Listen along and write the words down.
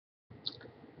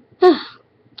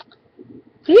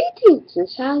Greetings and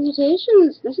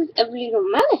salutations. This is Evelyn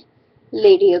O'Malley,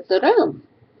 Lady of the Realm,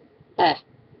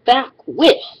 back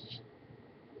with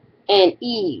an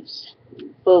Eve's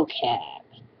Vocab,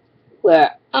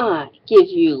 where I give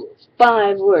you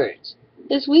 5 words.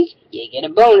 This week, you get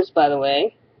a bonus, by the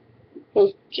way,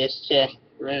 just to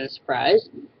ruin the surprise.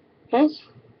 Yes,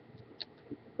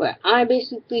 where I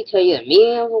basically tell you the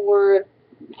meaning of a word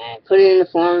and put it in the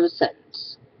form of a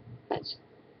sentence. That's,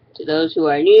 to those who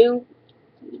are new,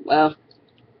 well,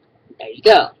 there you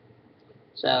go.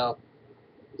 So,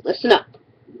 listen up.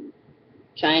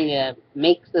 Trying to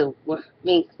make the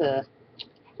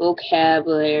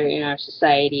vocabulary in our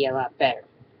society a lot better.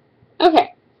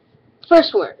 Okay,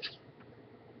 first word.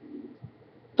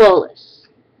 Bolus.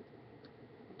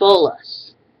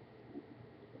 Bolus.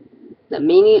 The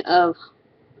meaning of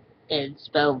it is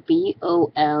spelled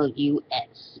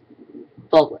B-O-L-U-S.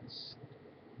 Bolus.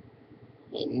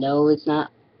 And no, it's not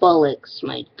bullocks,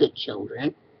 my good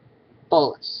children.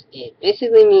 Bolus. It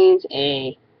basically means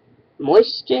a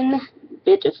moistened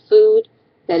bit of food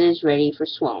that is ready for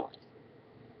swallowing.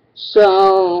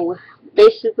 So,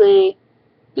 basically,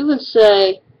 you would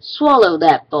say, swallow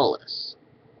that bolus.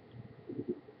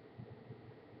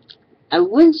 I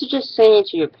wouldn't suggest saying it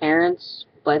to your parents,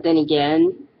 but then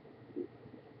again,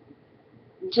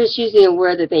 just using a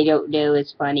word that they don't know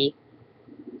is funny.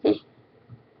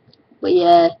 But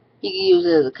yeah, you can use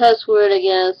it as a cuss word, I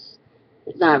guess.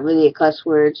 It's not really a cuss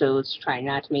word, so let's try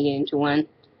not to make it into one.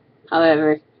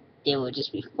 However, it would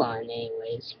just be fun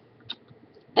anyways.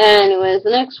 Anyways, the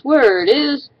next word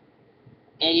is,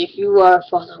 and if you are a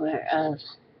follower of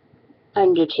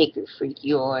Undertaker Freak,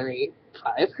 you already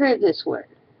probably heard this word.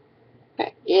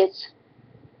 It's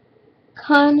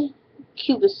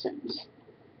concupiscent,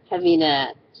 having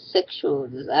a sexual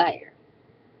desire.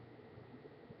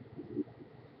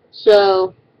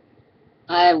 So,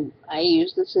 I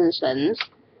use this in a sentence.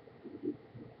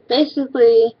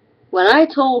 Basically, when I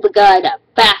told the guy to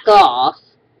back off,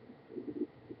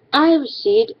 I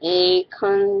received a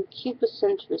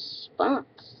concupiscent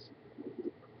response.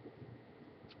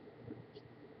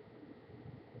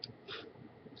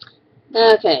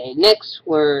 Okay, next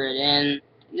word, and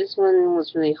this one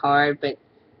was really hard, but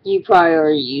you probably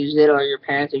already used it, or your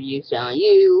parents have used it on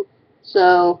you,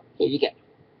 so here you go.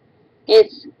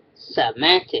 It's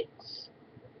semantics.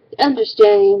 The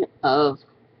understanding of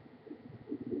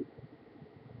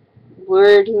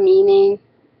word meaning,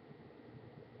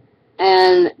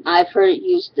 and I've heard it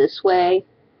used this way.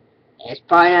 It's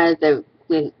probably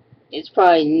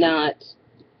not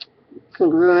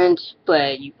congruent,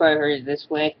 but you probably heard it this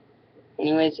way.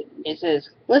 Anyways, it says,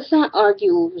 let's not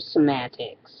argue over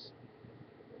semantics.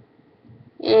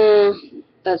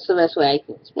 That's the best way I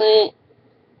can explain it.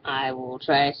 I will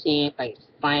try to see if I can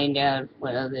find out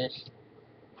what other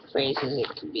phrases it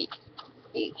could be.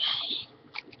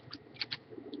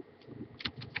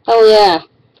 Oh yeah,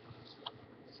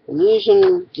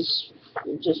 illusion just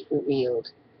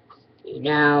revealed. You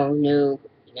now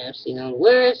see no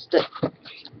words that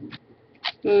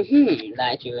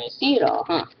like you're gonna see it all,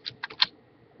 huh?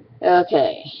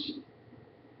 Okay.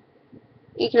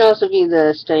 It can also be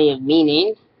the study of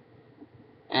meaning.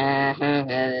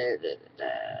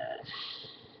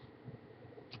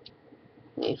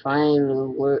 They find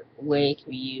the way to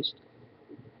be used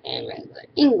in regular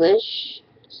English.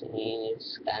 So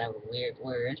it's kind of a weird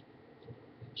word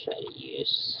to try to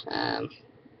use. Yeah,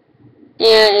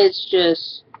 it's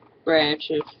just branch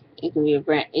of. It can be a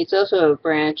branch. It's also a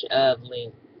branch of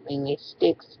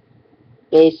linguistics.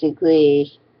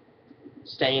 Basically,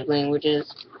 study of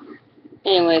languages.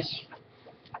 Anyways,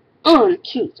 on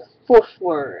to the 4th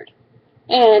word,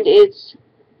 and it's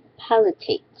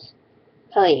palliate.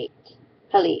 Palliate.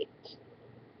 Palliate.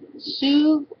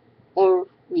 Soothe or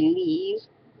relieve,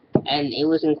 and it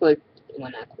was in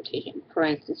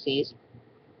parentheses,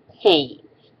 pain.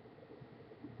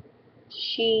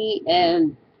 She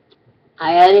and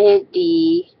I added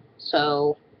D,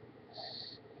 so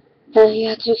you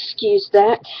have to excuse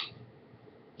that.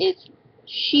 It's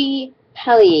she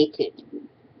palliated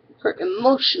her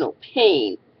emotional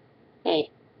pain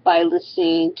by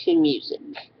listening to music.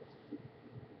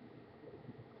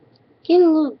 Getting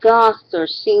a little goth or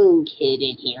singing kid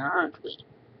in here, aren't we?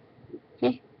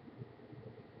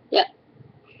 Yep.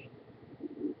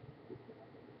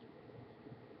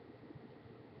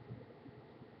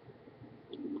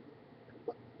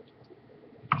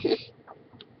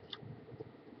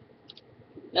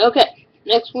 Okay,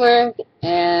 next word,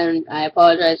 and I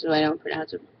apologize if I don't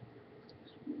pronounce it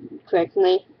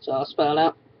correctly, so I'll spell it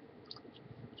out.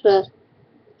 So,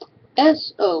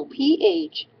 S-O-P-H-I-S-T-R.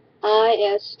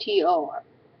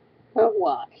 or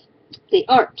why. The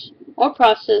art or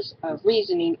process of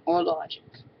reasoning or logic.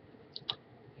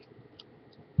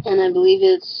 And I believe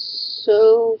it's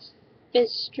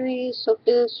sophistry.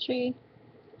 Sophistry.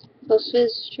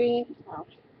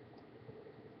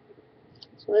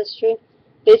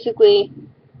 Basically,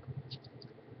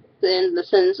 then the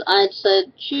sentence I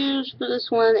said choose for this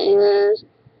one is,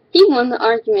 he won the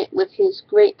argument with his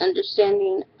great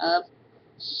understanding of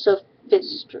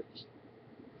sophistry.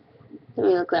 Let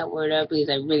me look that word up because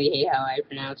I really hate how I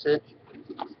pronounce it.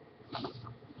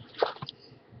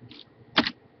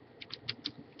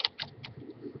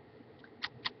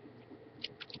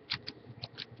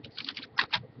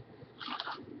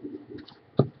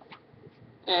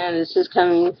 And this is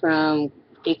coming from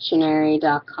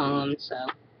dictionary.com, so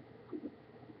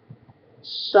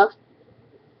sophistry.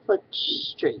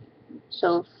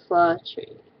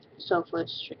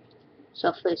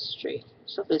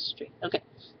 Okay.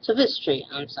 Sophistry.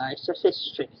 I'm sorry.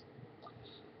 Sophistry.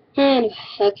 And,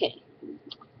 okay.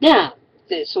 Now,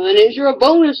 this one is your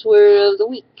bonus word of the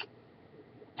week.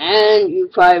 And you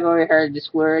probably already heard this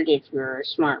word if you're a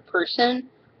smart person,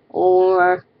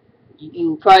 or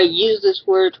you probably use this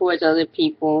word towards other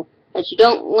people that you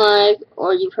don't like,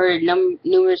 or you've heard it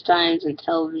numerous times in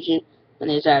television when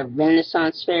there's a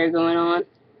Renaissance fair going on.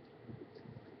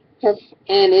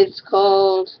 And it's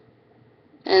called,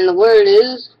 and the word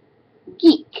is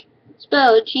geek,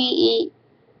 spelled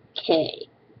G-E-K.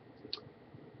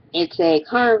 It's a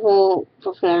carnival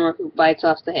performer who bites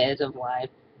off the heads of live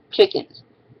chickens.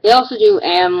 They also do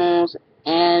animals,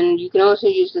 and you can also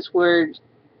use this word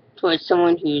towards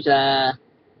someone who's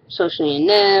socially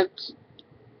inept,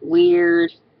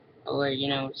 weird, or, you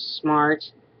know,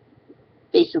 smart.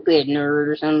 Basically a nerd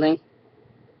or something.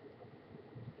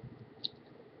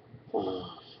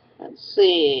 Let's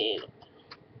see.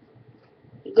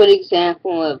 A good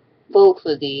example of both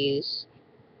of these.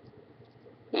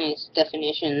 Nice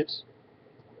definitions.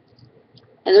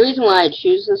 And the reason why I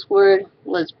choose this word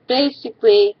was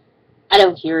basically I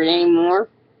don't hear it anymore,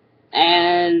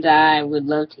 and I would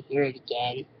love to hear it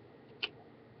again.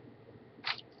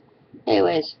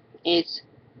 Anyways, it's,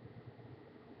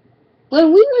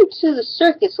 when we went to the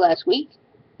circus last week,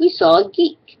 we saw a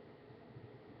geek.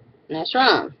 And that's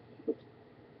wrong.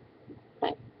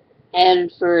 Right. And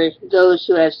for those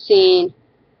who have seen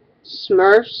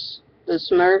Smurfs, the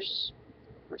Smurfs,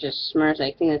 or just Smurfs,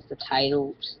 I think that's the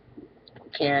title.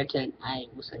 Character, I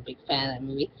wasn't a big fan of that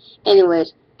movie.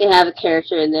 Anyways, they have a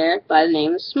character in there by the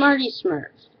name of Smarty Smurf.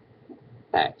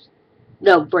 Right.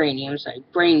 No, Brainy, I'm sorry.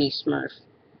 Brainy Smurf.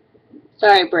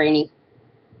 Sorry, Brainy.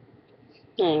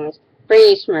 Anyways,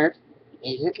 Brainy Smurf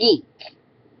is a geek.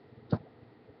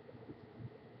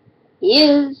 He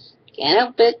is. Can't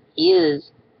help it. He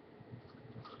is.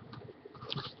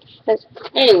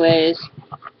 Anyways,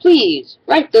 please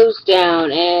write those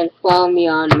down and follow me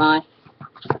on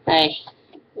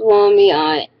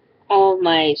all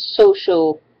my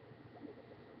social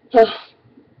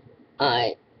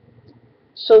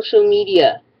social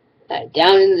media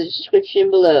down in the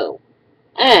description below.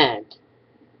 And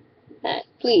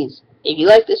please, if you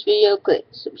like this video, click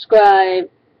subscribe.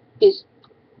 Please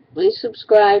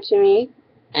subscribe to me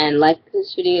and like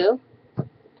this video,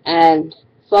 and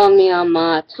follow me on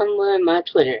my Tumblr and my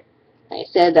Twitter. Like I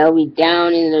said, that'll be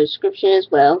down in the description as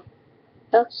well.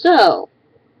 So,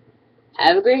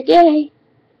 have a great day.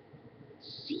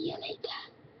 See you later.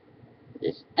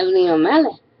 This is Evelyn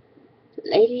O'Malley,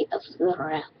 Lady of the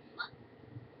Realm.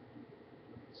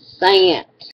 Sign out.